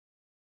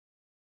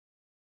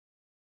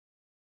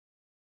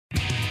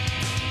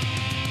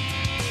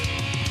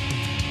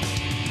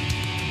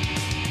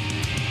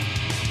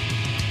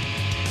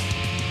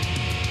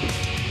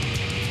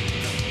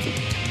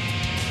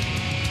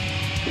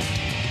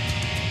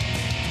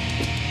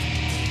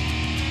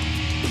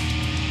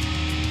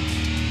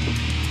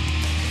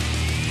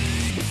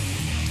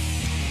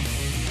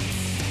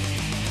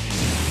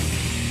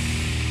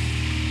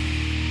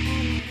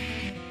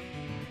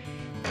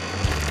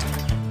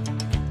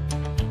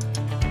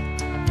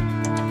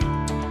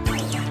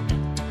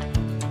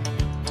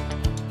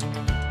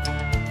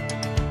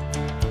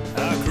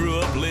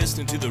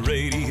listening to the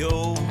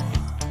radio.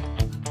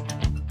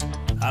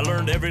 I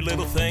learned every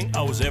little thing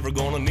I was ever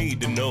gonna need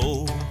to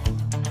know.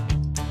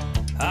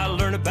 I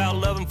learned about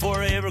loving before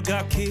I ever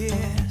got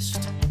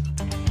kissed.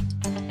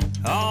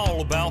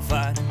 All about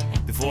fighting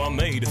before I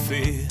made a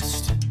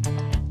fist.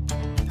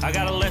 I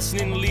got a lesson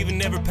in leaving,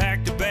 never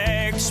packed a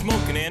bag.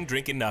 Smoking and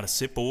drinking, not a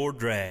sip or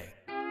drag.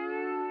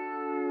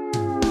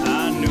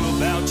 I knew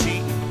about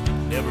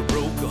cheating, never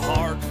broke a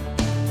heart.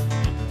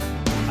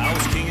 I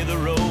was king of the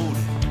road,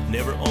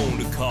 never owned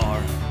a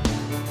car.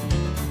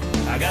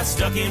 I got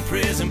stuck in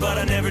prison, but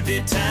I never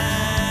did time.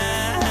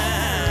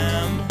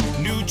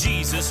 Knew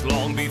Jesus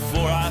long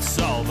before I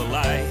saw the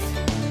light.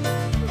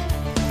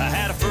 I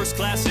had a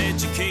first-class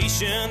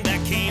education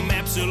that came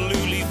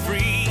absolutely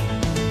free.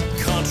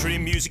 Country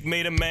music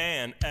made a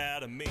man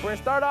out of me. We're gonna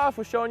start off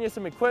with showing you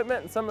some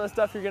equipment and some of the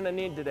stuff you're gonna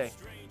need today.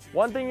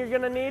 One thing you're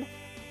gonna need,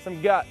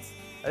 some guts.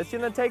 It's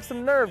gonna take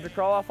some nerve to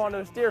crawl off onto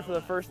a steer for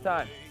the first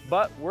time,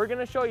 but we're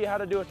gonna show you how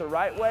to do it the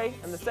right way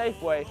and the safe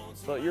way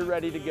so that you're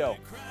ready to go.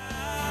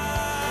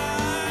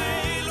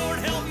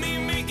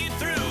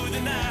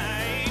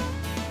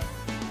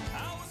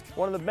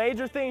 One of the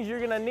major things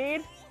you're gonna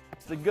need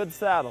is a good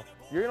saddle.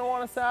 You're gonna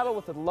want a saddle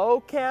with a low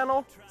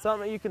cantle,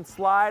 something that you can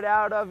slide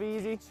out of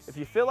easy. If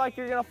you feel like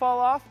you're gonna fall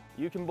off,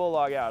 you can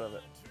bulldog out of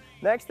it.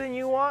 Next thing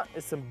you want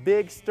is some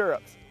big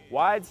stirrups,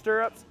 wide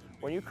stirrups.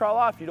 When you crawl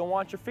off, you don't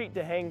want your feet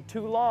to hang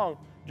too long,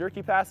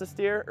 jerky past the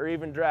steer, or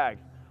even drag.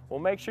 Well,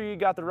 make sure you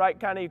got the right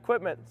kind of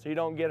equipment so you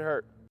don't get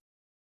hurt.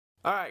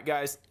 All right,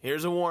 guys,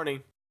 here's a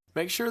warning.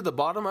 Make sure the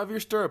bottom of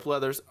your stirrup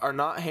leathers are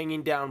not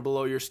hanging down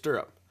below your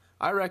stirrup.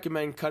 I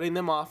recommend cutting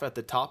them off at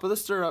the top of the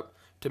stirrup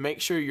to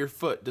make sure your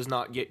foot does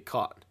not get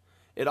caught.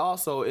 It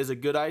also is a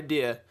good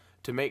idea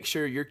to make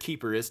sure your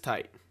keeper is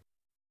tight.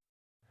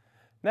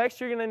 Next,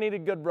 you're gonna need a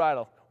good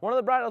bridle. One of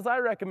the bridles I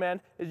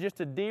recommend is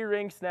just a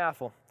D-ring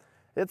snaffle.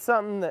 It's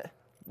something that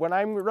when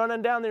I'm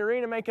running down the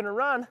arena making a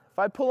run, if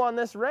I pull on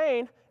this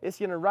rein, it's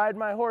gonna ride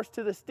my horse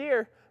to the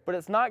steer, but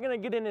it's not gonna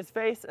get in his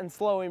face and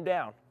slow him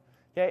down.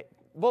 Okay,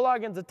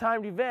 bulldogging's a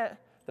timed event.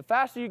 The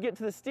faster you get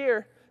to the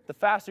steer, the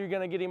faster you're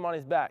gonna get him on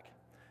his back.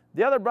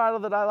 The other bridle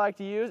that I like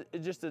to use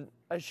is just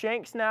a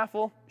shank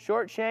snaffle,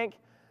 short shank.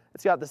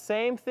 It's got the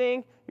same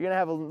thing. You're gonna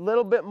have a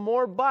little bit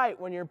more bite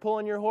when you're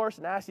pulling your horse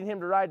and asking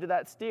him to ride to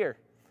that steer.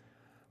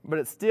 But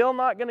it's still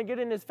not gonna get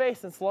in his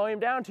face and slow him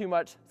down too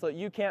much so that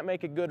you can't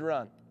make a good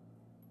run.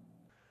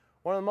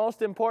 One of the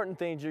most important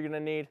things you're gonna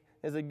need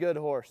is a good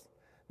horse.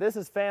 This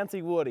is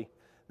Fancy Woody.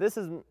 This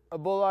is a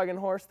bulldogging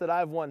horse that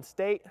I've won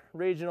state,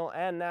 regional,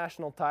 and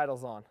national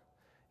titles on.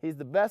 He's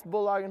the best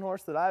bulldogging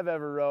horse that I've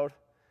ever rode.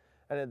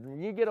 And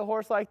when you get a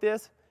horse like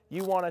this,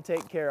 you want to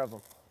take care of him.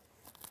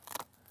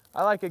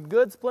 I like a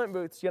good splint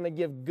boot that's going to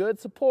give good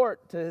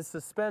support to his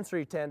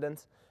suspensory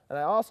tendons. And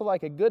I also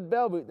like a good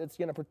bell boot that's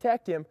going to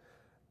protect him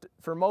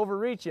from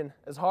overreaching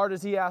as hard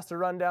as he has to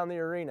run down the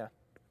arena.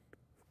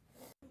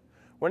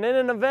 When in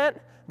an event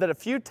that a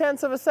few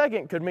tenths of a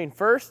second could mean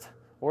first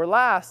or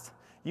last,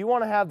 you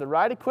want to have the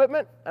right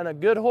equipment and a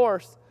good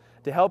horse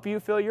to help you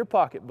fill your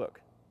pocketbook.